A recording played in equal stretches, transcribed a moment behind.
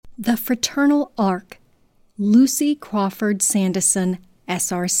The Fraternal Ark, Lucy Crawford-Sandison,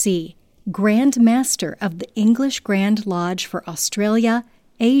 SRC, Grand Master of the English Grand Lodge for Australia,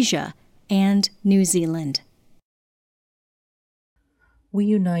 Asia, and New Zealand. We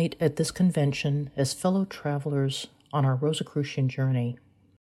unite at this convention as fellow travelers on our Rosicrucian journey,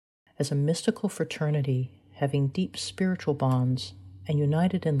 as a mystical fraternity having deep spiritual bonds and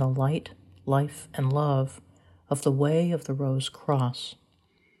united in the light, life, and love of the way of the Rose Cross.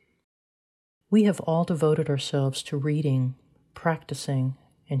 We have all devoted ourselves to reading, practicing,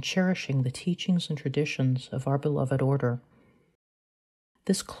 and cherishing the teachings and traditions of our beloved order.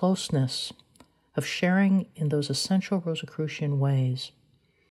 This closeness of sharing in those essential Rosicrucian ways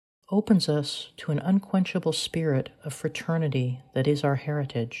opens us to an unquenchable spirit of fraternity that is our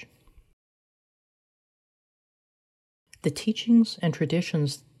heritage. The teachings and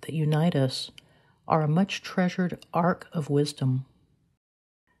traditions that unite us are a much treasured ark of wisdom.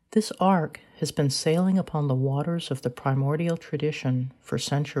 This ark has been sailing upon the waters of the primordial tradition for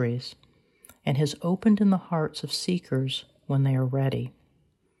centuries and has opened in the hearts of seekers when they are ready.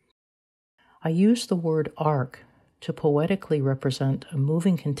 I use the word ark to poetically represent a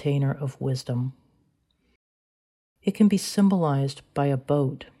moving container of wisdom. It can be symbolized by a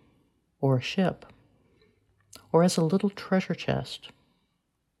boat or a ship, or as a little treasure chest.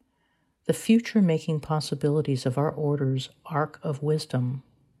 The future-making possibilities of our order's ark of wisdom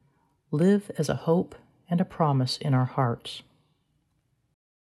live as a hope and a promise in our hearts.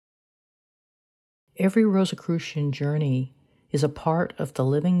 Every Rosicrucian journey is a part of the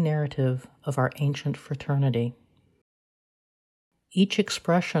living narrative of our ancient fraternity. Each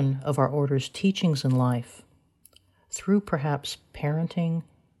expression of our order's teachings in life, through perhaps parenting,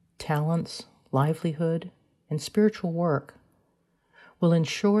 talents, livelihood, and spiritual work, will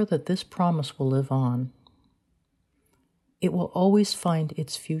ensure that this promise will live on. It will always find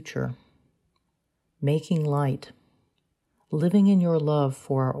its future, making light, living in your love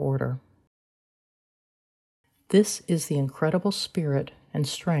for our order. This is the incredible spirit and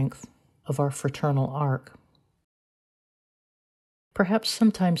strength of our fraternal ark. Perhaps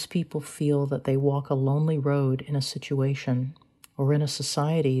sometimes people feel that they walk a lonely road in a situation or in a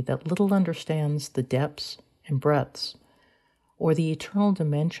society that little understands the depths and breadths or the eternal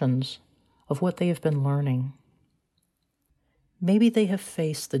dimensions of what they have been learning. Maybe they have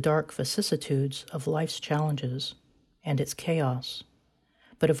faced the dark vicissitudes of life's challenges and its chaos,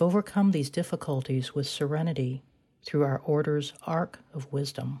 but have overcome these difficulties with serenity through our order's ark of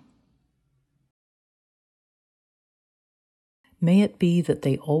wisdom. May it be that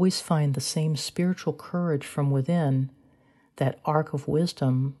they always find the same spiritual courage from within, that ark of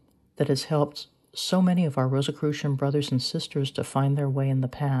wisdom that has helped so many of our Rosicrucian brothers and sisters to find their way in the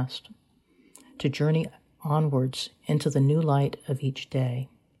past, to journey onwards into the new light of each day.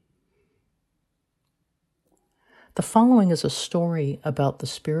 The following is a story about the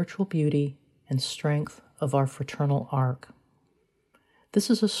spiritual beauty and strength of our fraternal ark.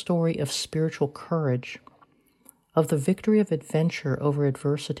 This is a story of spiritual courage, of the victory of adventure over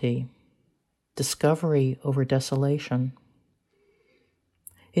adversity, discovery over desolation.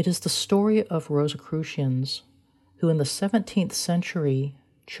 It is the story of Rosicrucians who in the 17th century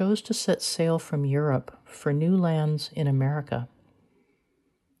chose to set sail from Europe for new lands in America.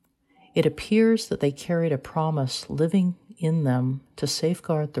 It appears that they carried a promise living in them to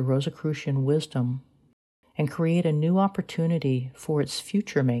safeguard the Rosicrucian wisdom and create a new opportunity for its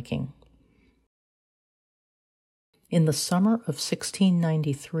future making. In the summer of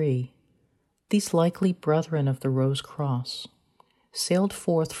 1693, these likely brethren of the Rose Cross sailed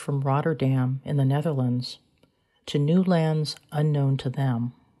forth from Rotterdam in the Netherlands to new lands unknown to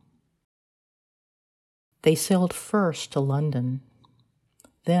them. They sailed first to London,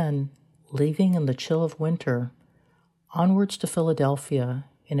 then, leaving in the chill of winter, onwards to Philadelphia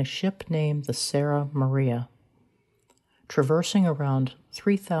in a ship named the Sarah Maria, traversing around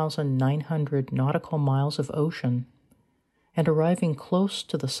 3,900 nautical miles of ocean and arriving close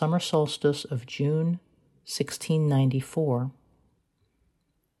to the summer solstice of June 1694.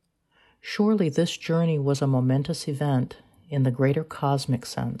 Surely this journey was a momentous event in the greater cosmic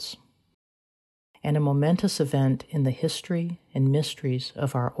sense, and a momentous event in the history and mysteries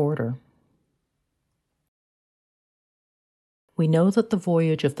of our order. We know that the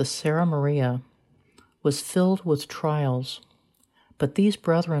voyage of the Sarah Maria was filled with trials, but these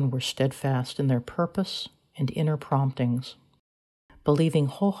brethren were steadfast in their purpose and inner promptings, believing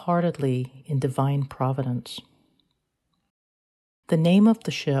wholeheartedly in divine providence. The name of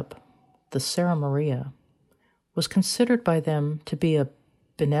the ship, the Sarah Maria, was considered by them to be a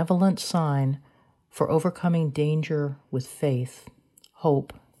benevolent sign for overcoming danger with faith,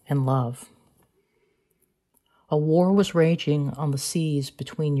 hope, and love. A war was raging on the seas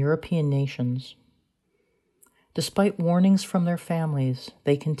between European nations. Despite warnings from their families,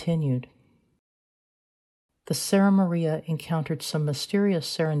 they continued. The Sara Maria encountered some mysterious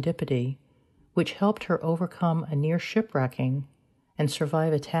serendipity, which helped her overcome a near shipwrecking and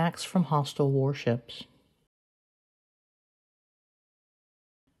survive attacks from hostile warships.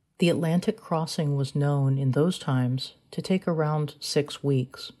 The Atlantic crossing was known in those times to take around 6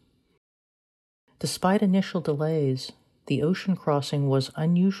 weeks. Despite initial delays, the ocean crossing was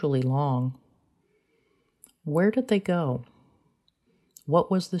unusually long. Where did they go? What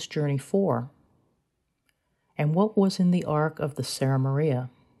was this journey for? And what was in the ark of the Sara Maria?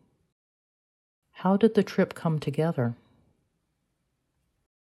 How did the trip come together?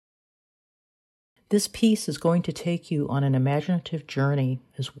 This piece is going to take you on an imaginative journey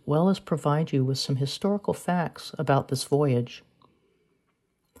as well as provide you with some historical facts about this voyage.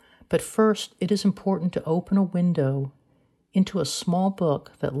 But first, it is important to open a window into a small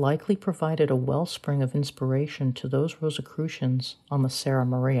book that likely provided a wellspring of inspiration to those Rosicrucians on the Sara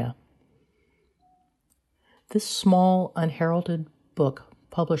Maria. This small, unheralded book,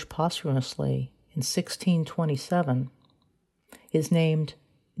 published posthumously in 1627, is named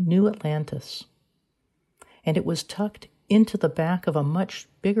New Atlantis, and it was tucked into the back of a much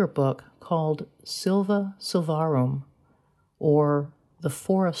bigger book called Silva Silvarum, or The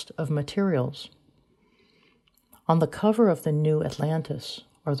Forest of Materials. On the cover of the New Atlantis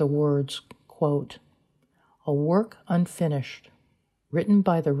are the words, quote, "A work unfinished, written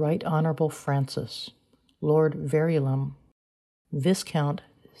by the Right Honorable Francis, Lord Verulam, Viscount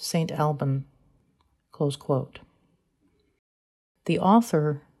St. Alban," close quote. The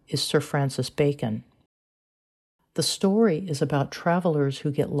author is Sir Francis Bacon. The story is about travelers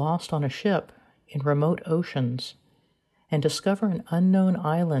who get lost on a ship in remote oceans and discover an unknown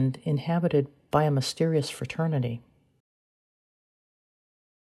island inhabited by a mysterious fraternity.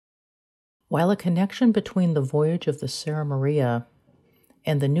 While a connection between the voyage of the Sara Maria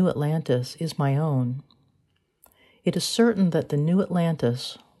and the New Atlantis is my own, it is certain that the New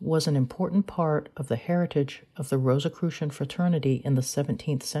Atlantis was an important part of the heritage of the Rosicrucian fraternity in the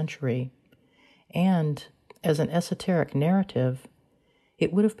 17th century, and, as an esoteric narrative,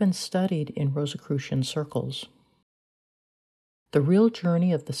 it would have been studied in Rosicrucian circles. The real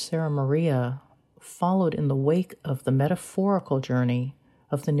journey of the Sara Maria followed in the wake of the metaphorical journey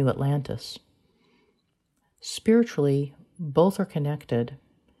of the New Atlantis. Spiritually, both are connected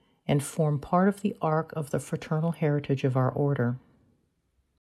and form part of the arc of the fraternal heritage of our order.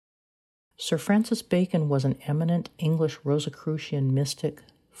 Sir Francis Bacon was an eminent English Rosicrucian mystic,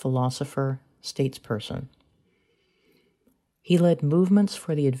 philosopher, statesperson. He led movements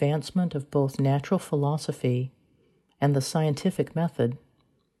for the advancement of both natural philosophy and the scientific method,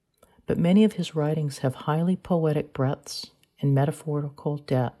 but many of his writings have highly poetic breadths and metaphorical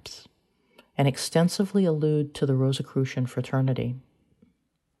depths, and extensively allude to the Rosicrucian fraternity.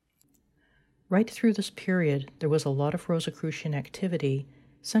 Right through this period, there was a lot of Rosicrucian activity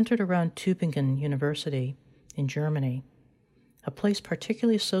centered around Tübingen University in Germany, a place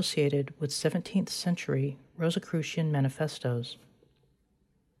particularly associated with 17th century Rosicrucian manifestos.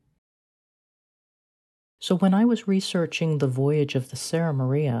 So when I was researching the voyage of the Sara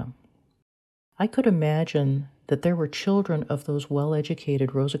Maria, I could imagine that there were children of those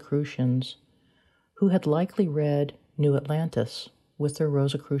well-educated Rosicrucians who had likely read New Atlantis with their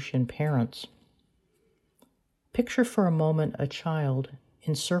Rosicrucian parents. Picture for a moment a child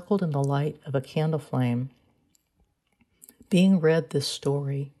encircled in the light of a candle flame, being read this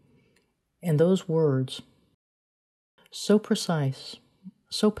story, and those words, so precise,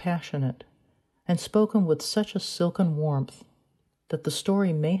 so passionate, and spoken with such a silken warmth that the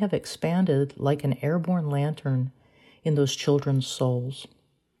story may have expanded like an airborne lantern in those children's souls.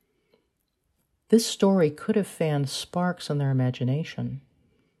 This story could have fanned sparks in their imagination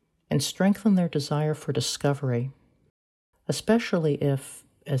and strengthened their desire for discovery, especially if,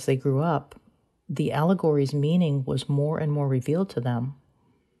 as they grew up, the allegory's meaning was more and more revealed to them.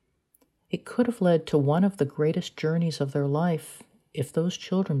 It could have led to one of the greatest journeys of their life if those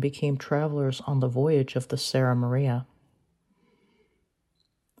children became travelers on the voyage of the Sara Maria.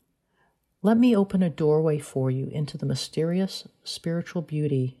 Let me open a doorway for you into the mysterious spiritual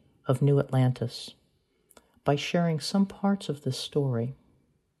beauty of New Atlantis by sharing some parts of this story.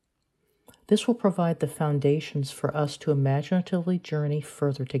 This will provide the foundations for us to imaginatively journey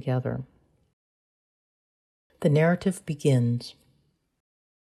further together. The narrative begins.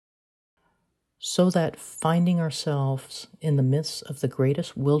 So that, finding ourselves in the midst of the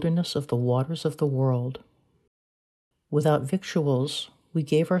greatest wilderness of the waters of the world, without victuals, we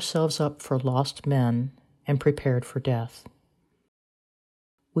gave ourselves up for lost men and prepared for death.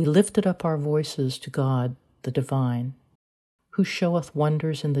 We lifted up our voices to God, the divine, who showeth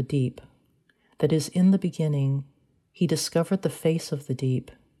wonders in the deep, that is in the beginning he discovered the face of the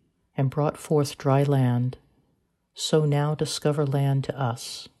deep, and brought forth dry land, so now discover land to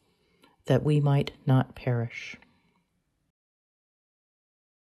us, that we might not perish.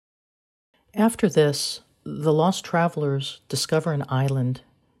 After this, the lost travelers discover an island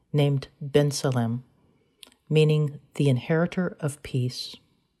named Bensalem, meaning the inheritor of peace.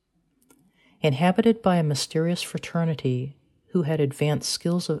 Inhabited by a mysterious fraternity who had advanced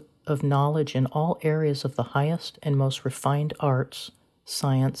skills of knowledge in all areas of the highest and most refined arts,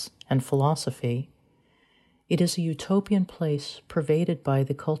 science, and philosophy, it is a utopian place pervaded by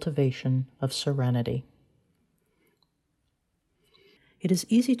the cultivation of serenity. It is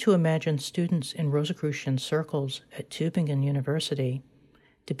easy to imagine students in Rosicrucian circles at Tübingen University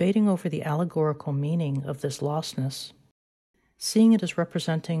debating over the allegorical meaning of this lostness, seeing it as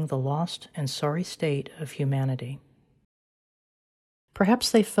representing the lost and sorry state of humanity.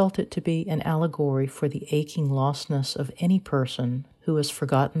 Perhaps they felt it to be an allegory for the aching lostness of any person who has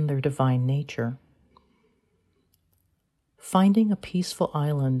forgotten their divine nature. Finding a peaceful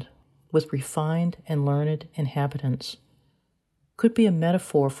island with refined and learned inhabitants could be a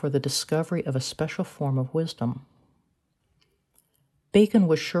metaphor for the discovery of a special form of wisdom. Bacon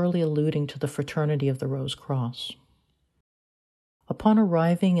was surely alluding to the fraternity of the Rose Cross. Upon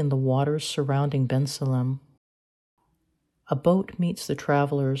arriving in the waters surrounding Bensalem, a boat meets the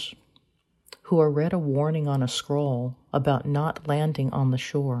travelers who are read a warning on a scroll about not landing on the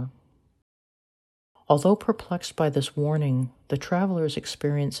shore. Although perplexed by this warning, the travelers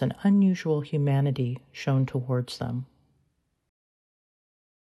experience an unusual humanity shown towards them.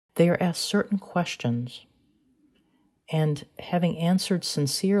 They are asked certain questions, and, having answered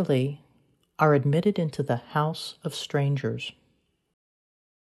sincerely, are admitted into the house of strangers.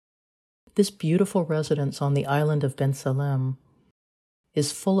 This beautiful residence on the island of Bensalem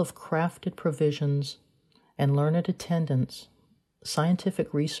is full of crafted provisions and learned attendants,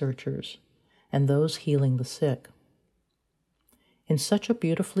 scientific researchers, and those healing the sick. In such a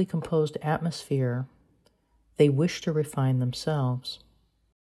beautifully composed atmosphere, they wish to refine themselves.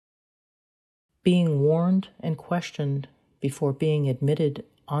 Being warned and questioned before being admitted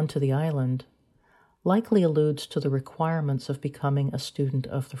onto the island likely alludes to the requirements of becoming a student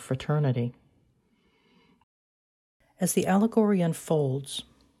of the fraternity. As the allegory unfolds,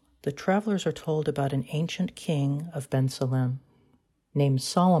 the travelers are told about an ancient king of Bensalem named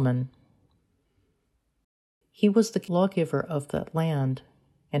Solomon. He was the lawgiver of that land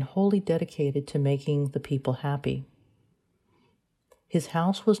and wholly dedicated to making the people happy. His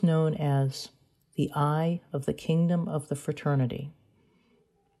house was known as the eye of the kingdom of the fraternity.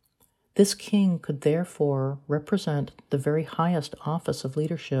 This king could therefore represent the very highest office of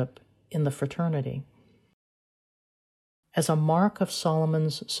leadership in the fraternity. As a mark of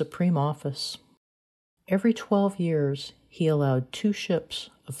Solomon's supreme office, every 12 years he allowed 2 ships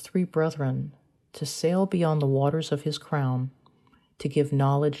of 3 brethren to sail beyond the waters of his crown to give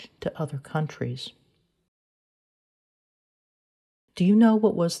knowledge to other countries. Do you know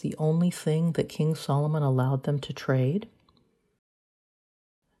what was the only thing that King Solomon allowed them to trade?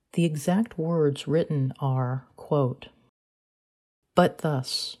 The exact words written are, quote, "But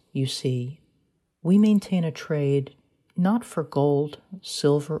thus, you see, we maintain a trade not for gold,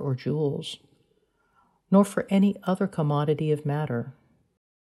 silver, or jewels, nor for any other commodity of matter,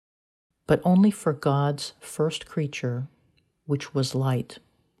 but only for God's first creature, which was light."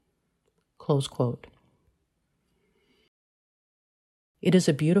 Close quote. It is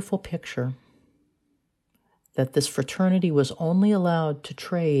a beautiful picture that this fraternity was only allowed to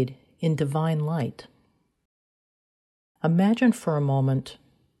trade in divine light. Imagine for a moment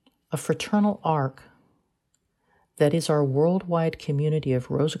a fraternal ark that is our worldwide community of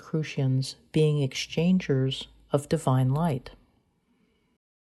Rosicrucians being exchangers of divine light.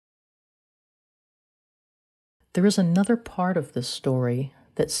 There is another part of this story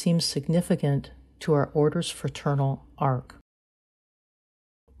that seems significant to our order's fraternal arc.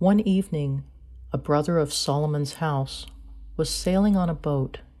 One evening, a brother of Solomon's house was sailing on a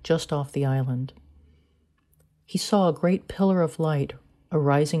boat just off the island. He saw a great pillar of light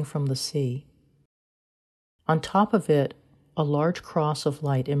arising from the sea. On top of it, a large cross of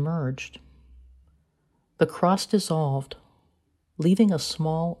light emerged. The cross dissolved, leaving a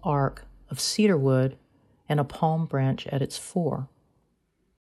small ark of cedar wood and a palm branch at its fore.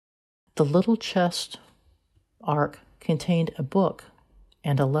 The little chest ark contained a book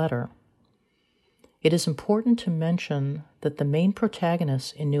and a letter. It is important to mention that the main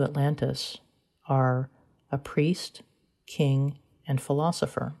protagonists in New Atlantis are a priest, king, and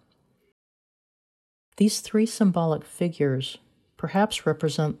philosopher. These three symbolic figures perhaps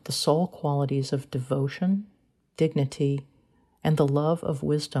represent the soul qualities of devotion, dignity, and the love of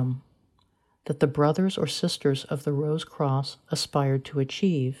wisdom that the brothers or sisters of the Rose Cross aspired to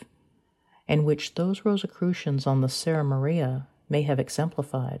achieve, and which those Rosicrucians on the Sera Maria may have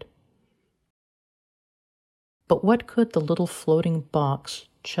exemplified. But what could the little floating box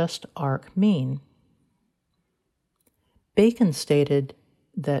chest ark mean? Bacon stated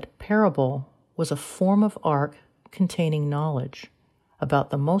that parable was a form of ark containing knowledge about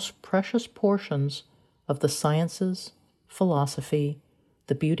the most precious portions of the sciences, philosophy,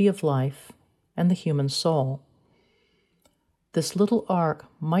 the beauty of life, and the human soul. This little ark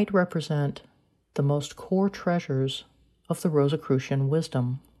might represent the most core treasures of the Rosicrucian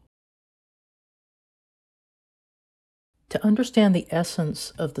wisdom. To understand the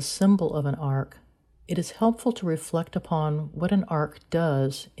essence of the symbol of an ark, it is helpful to reflect upon what an ark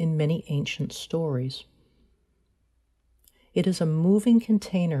does in many ancient stories. It is a moving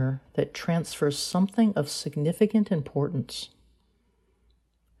container that transfers something of significant importance.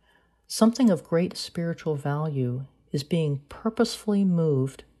 Something of great spiritual value is being purposefully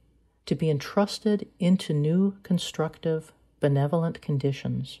moved to be entrusted into new, constructive, benevolent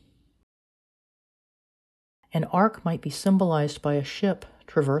conditions. An ark might be symbolized by a ship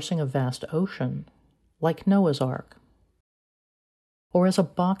traversing a vast ocean, like Noah's Ark, or as a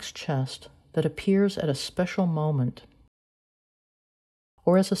box chest that appears at a special moment,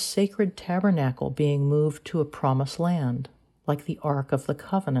 or as a sacred tabernacle being moved to a promised land, like the Ark of the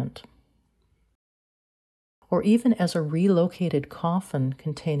Covenant, or even as a relocated coffin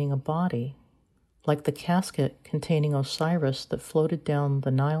containing a body, like the casket containing Osiris that floated down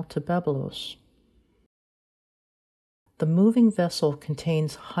the Nile to Byblos. The moving vessel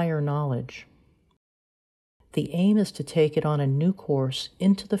contains higher knowledge. The aim is to take it on a new course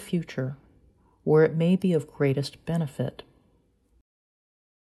into the future, where it may be of greatest benefit.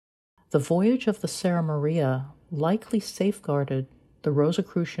 The voyage of the Sera Maria likely safeguarded the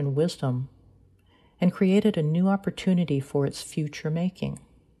Rosicrucian wisdom and created a new opportunity for its future making.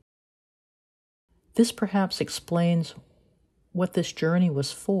 This perhaps explains what this journey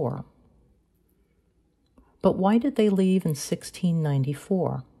was for. But why did they leave in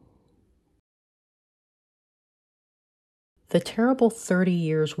 1694? The terrible 30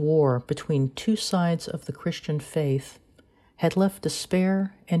 Years' War between two sides of the Christian faith had left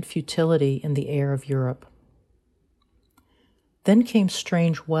despair and futility in the air of Europe. Then came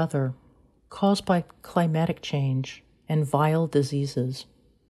strange weather caused by climatic change and vile diseases.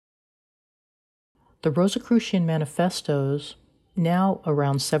 The Rosicrucian manifestos, now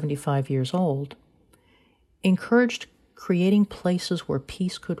around 75 years old, encouraged creating places where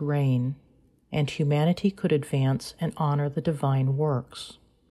peace could reign and humanity could advance and honor the divine works.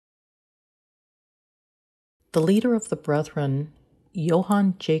 The leader of the Brethren,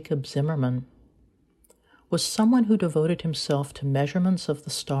 Johann Jacob Zimmermann, was someone who devoted himself to measurements of the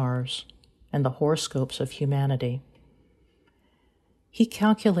stars and the horoscopes of humanity. He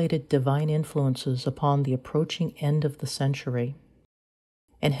calculated divine influences upon the approaching end of the century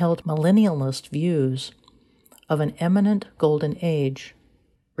and held millennialist views of an eminent golden age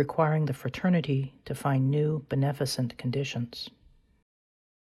requiring the fraternity to find new beneficent conditions.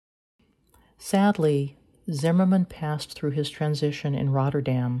 Sadly, Zimmermann passed through his transition in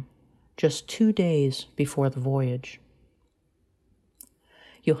Rotterdam just 2 days before the voyage.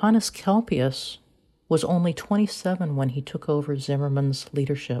 Johannes Kelpius was only 27 when he took over Zimmermann's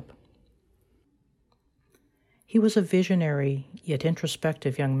leadership. He was a visionary yet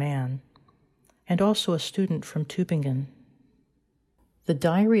introspective young man, and also a student from Tübingen. The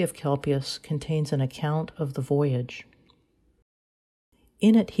diary of Kelpius contains an account of the voyage.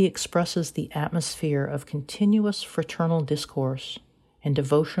 In it, he expresses the atmosphere of continuous fraternal discourse and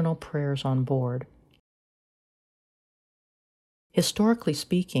devotional prayers on board. Historically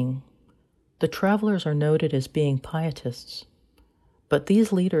speaking, the travelers are noted as being pietists, but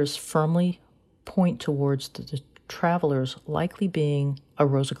these leaders firmly point towards the travelers likely being a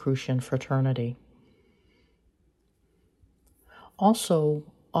Rosicrucian fraternity. Also,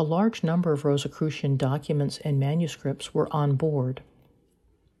 a large number of Rosicrucian documents and manuscripts were on board.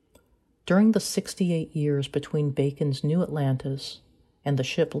 During the 68 years between Bacon's New Atlantis and the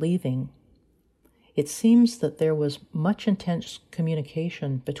ship leaving, it seems that there was much intense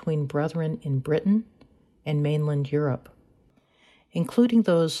communication between brethren in Britain and mainland Europe, including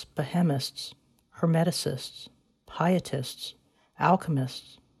those Bohemists, Hermeticists, Pietists,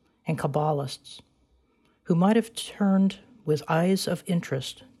 Alchemists, and Kabbalists, who might have turned with eyes of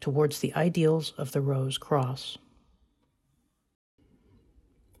interest towards the ideals of the Rose Cross.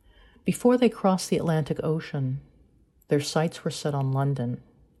 Before they crossed the Atlantic Ocean, their sights were set on London,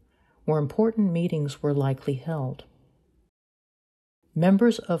 where important meetings were likely held.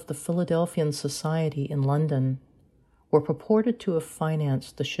 Members of the Philadelphian Society in London were purported to have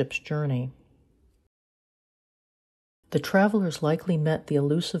financed the ship's journey. The travelers likely met the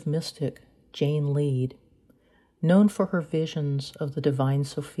elusive mystic Jane Lead, known for her visions of the divine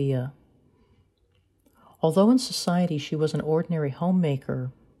Sophia. Although in society she was an ordinary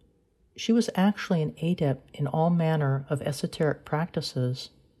homemaker, she was actually an adept in all manner of esoteric practices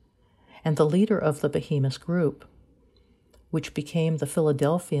and the leader of the Behemoth group, which became the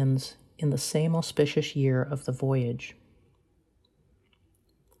Philadelphians in the same auspicious year of the voyage.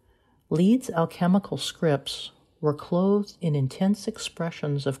 Lead's alchemical scripts were clothed in intense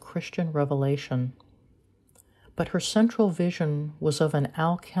expressions of Christian revelation, but her central vision was of an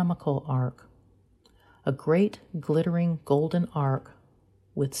alchemical ark, a great glittering golden ark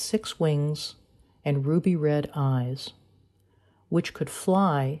with 6 wings and ruby-red eyes, which could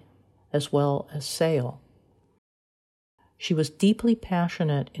fly as well as sail. She was deeply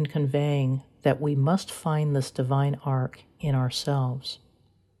passionate in conveying that we must find this divine ark in ourselves.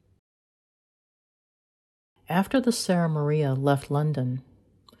 After the Sarah Maria left London,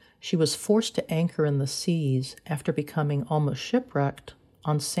 she was forced to anchor in the seas after becoming almost shipwrecked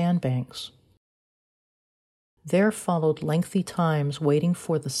on sandbanks. There followed lengthy times waiting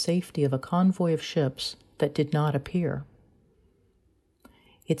for the safety of a convoy of ships that did not appear.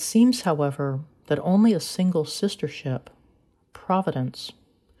 It seems, however, that only a single sister ship, Providence,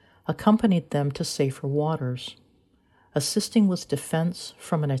 accompanied them to safer waters, assisting with defense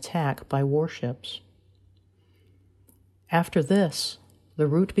from an attack by warships. After this, the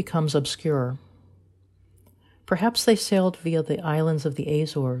route becomes obscure. Perhaps they sailed via the islands of the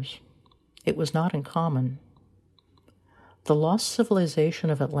Azores. It was not uncommon. The lost civilization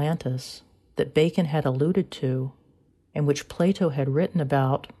of Atlantis that Bacon had alluded to, and which Plato had written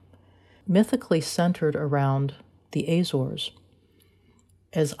about, mythically centered around the Azores,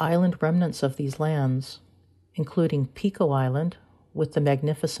 as island remnants of these lands, including Pico Island with the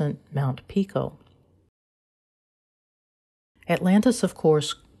magnificent Mount Pico. Atlantis, of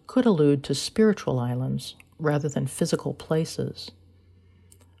course, could allude to spiritual islands rather than physical places.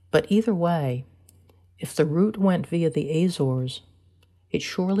 But either way, if the route went via the Azores, it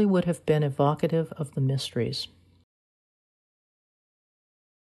surely would have been evocative of the mysteries.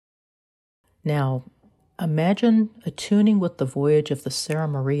 Now, imagine attuning with the voyage of the Sarah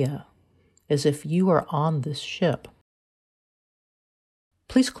Maria as if you are on this ship.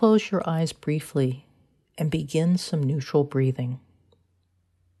 Please close your eyes briefly and begin some neutral breathing.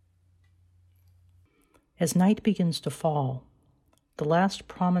 As night begins to fall, the last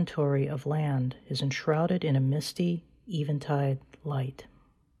promontory of land is enshrouded in a misty, eventide light.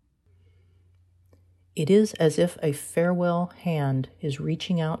 It is as if a farewell hand is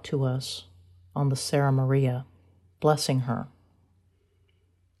reaching out to us on the Sarah Maria, blessing her.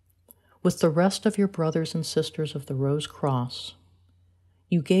 With the rest of your brothers and sisters of the Rose Cross,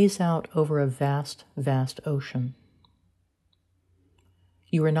 you gaze out over a vast, vast ocean.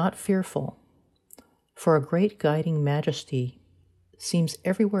 You are not fearful, for a great guiding majesty seems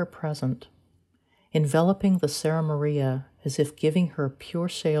everywhere present, enveloping the Sarah Maria as if giving her pure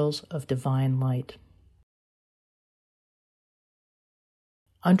sails of divine light.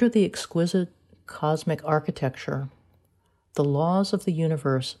 Under the exquisite cosmic architecture, the laws of the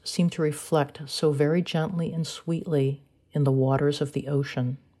universe seem to reflect so very gently and sweetly in the waters of the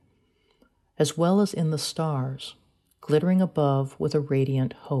ocean, as well as in the stars, glittering above with a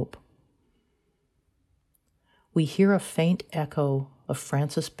radiant hope. We hear a faint echo of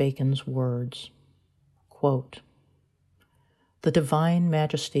Francis Bacon's words, quote, "The divine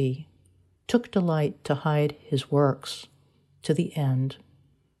majesty took delight to hide his works to the end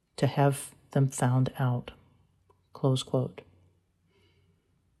to have them found out," close quote.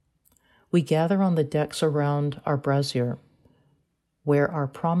 We gather on the decks around our brazier, where our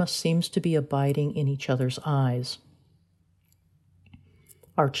promise seems to be abiding in each other's eyes.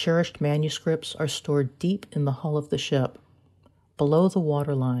 Our cherished manuscripts are stored deep in the hull of the ship, below the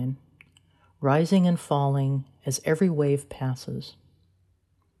waterline, rising and falling as every wave passes.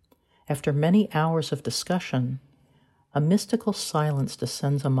 After many hours of discussion, a mystical silence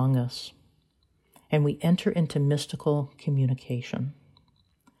descends among us, and we enter into mystical communication,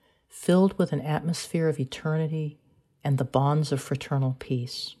 filled with an atmosphere of eternity and the bonds of fraternal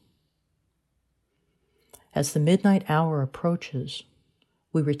peace. As the midnight hour approaches,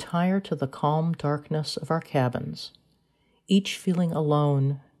 we retire to the calm darkness of our cabins, each feeling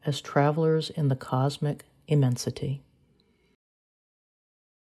alone as travelers in the cosmic immensity.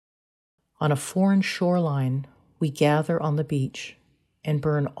 On a foreign shoreline, we gather on the beach and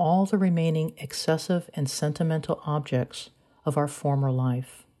burn all the remaining excessive and sentimental objects of our former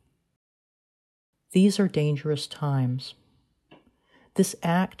life. These are dangerous times. This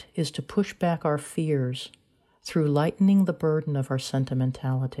act is to push back our fears through lightening the burden of our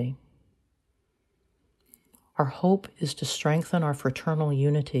sentimentality. Our hope is to strengthen our fraternal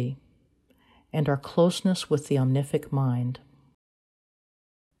unity and our closeness with the omnific mind,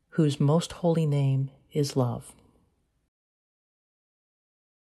 whose most holy name is love.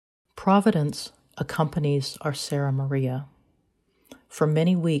 Providence accompanies our Sara Maria for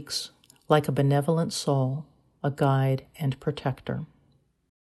many weeks, like a benevolent soul, a guide and protector.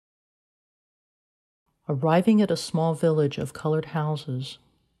 Arriving at a small village of colored houses,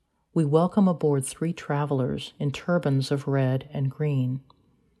 we welcome aboard 3 travelers in turbans of red and green.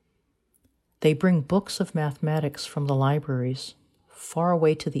 They bring books of mathematics from the libraries far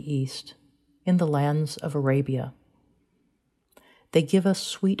away to the east, in the lands of Arabia. They give us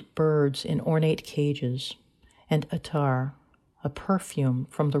sweet birds in ornate cages and attar, a perfume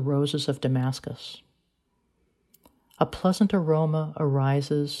from the roses of Damascus. A pleasant aroma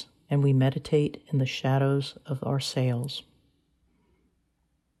arises, and we meditate in the shadows of our sails.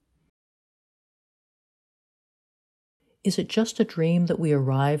 Is it just a dream that we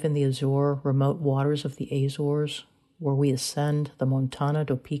arrive in the azure, remote waters of the Azores, where we ascend the Montana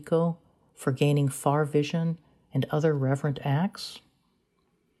do Pico for gaining far vision and other reverent acts?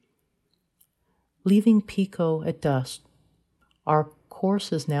 Leaving Pico at dusk, our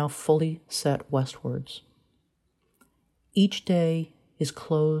course is now fully set westwards. Each day is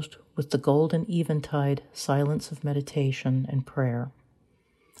closed with the golden eventide silence of meditation and prayer,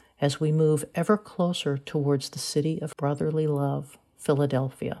 as we move ever closer towards the city of brotherly love,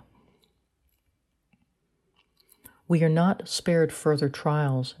 Philadelphia. We are not spared further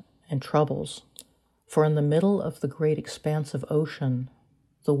trials and troubles, for in the middle of the great expanse of ocean,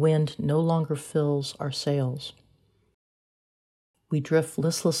 the wind no longer fills our sails. We drift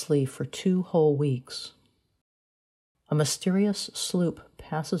listlessly for 2 whole weeks. A mysterious sloop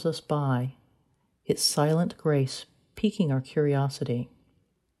passes us by, its silent grace piquing our curiosity.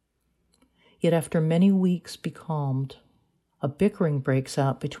 Yet after many weeks becalmed, a bickering breaks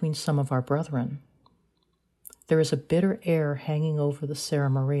out between some of our brethren. There is a bitter air hanging over the Sara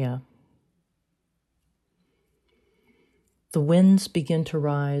Maria. The winds begin to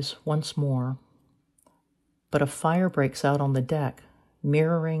rise once more, but a fire breaks out on the deck,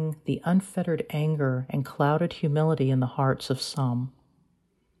 mirroring the unfettered anger and clouded humility in the hearts of some.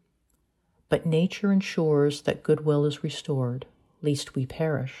 But nature ensures that goodwill is restored, lest we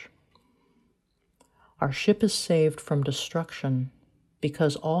perish. Our ship is saved from destruction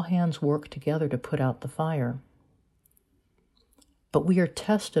because all hands work together to put out the fire. But we are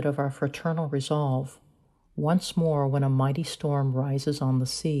tested of our fraternal resolve once more when a mighty storm rises on the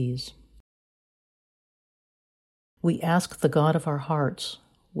seas. We ask the God of our hearts,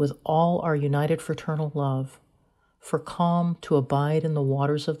 with all our united fraternal love, for calm to abide in the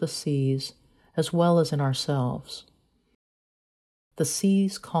waters of the seas as well as in ourselves. The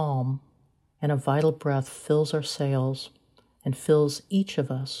seas calm, and a vital breath fills our sails and fills each of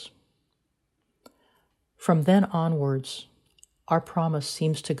us. From then onwards, our promise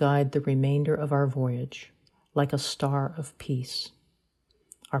seems to guide the remainder of our voyage, like a star of peace.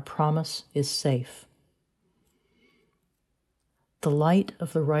 Our promise is safe. The light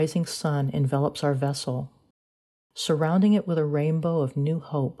of the rising sun envelops our vessel, surrounding it with a rainbow of new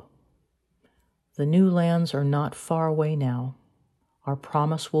hope. The new lands are not far away now. Our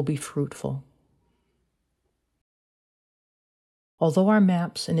promise will be fruitful. Although our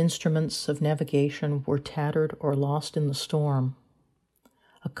maps and instruments of navigation were tattered or lost in the storm,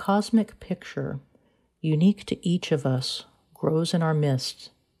 a cosmic picture, unique to each of us, grows in our midst,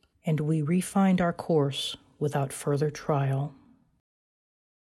 and we refined our course without further trial.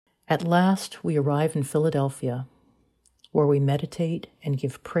 At last we arrive in Philadelphia, where we meditate and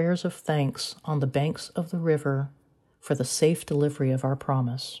give prayers of thanks on the banks of the river for the safe delivery of our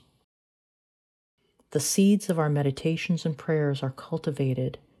promise. The seeds of our meditations and prayers are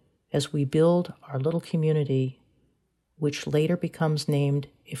cultivated as we build our little community, which later becomes named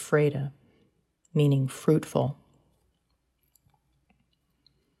Ephrata, meaning fruitful.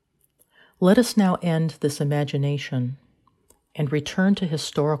 Let us now end this imagination and return to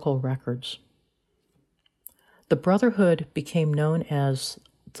historical records. The Brotherhood became known as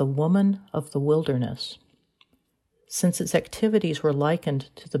the Woman of the Wilderness, since its activities were likened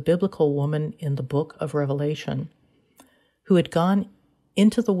to the biblical woman in the book of Revelation, who had gone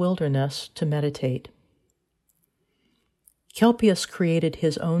into the wilderness to meditate. Kelpius created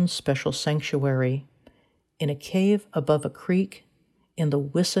his own special sanctuary in a cave above a creek in the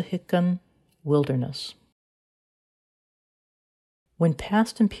Wissahickon wilderness. When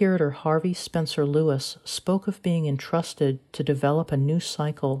past imperator Harvey Spencer Lewis spoke of being entrusted to develop a new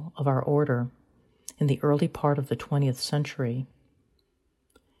cycle of our order in the early part of the 20th century,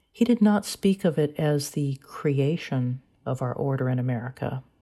 he did not speak of it as the creation of our order in America,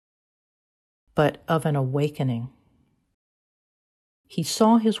 but of an awakening. He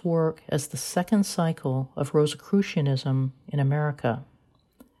saw his work as the second cycle of Rosicrucianism in America,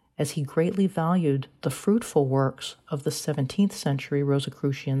 as he greatly valued the fruitful works of the 17th century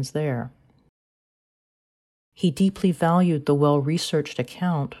Rosicrucians there. He deeply valued the well-researched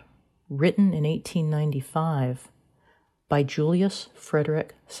account written in 1895 by Julius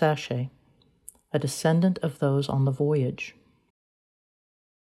Frederick Sachet, a descendant of those on the voyage.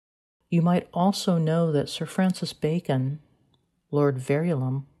 You might also know that Sir Francis Bacon, Lord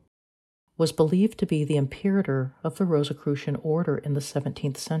Verulam, was believed to be the imperator of the Rosicrucian order in the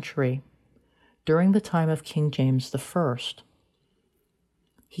 17th century, during the time of King James I.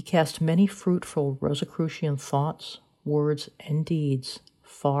 He cast many fruitful Rosicrucian thoughts, words, and deeds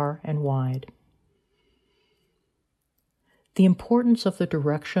far and wide. The importance of the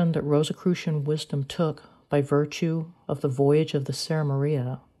direction that Rosicrucian wisdom took by virtue of the voyage of the Sierra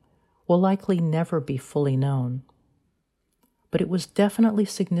Maria will likely never be fully known, but it was definitely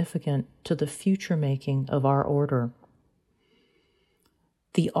significant to the future making of our order.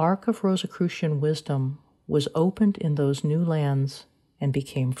 The ark of Rosicrucian wisdom was opened in those new lands and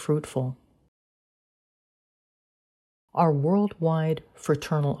became fruitful. Our worldwide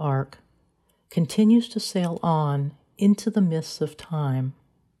fraternal ark continues to sail on into the mists of time,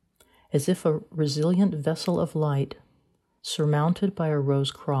 as if a resilient vessel of light surmounted by a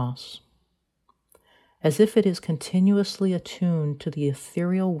rose cross, as if it is continuously attuned to the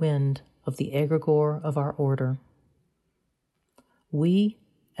ethereal wind of the egregore of our order. We,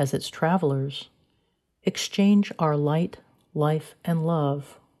 as its travelers, exchange our light, life, and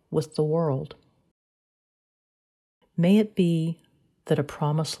love with the world. May it be that a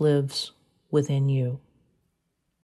promise lives within you.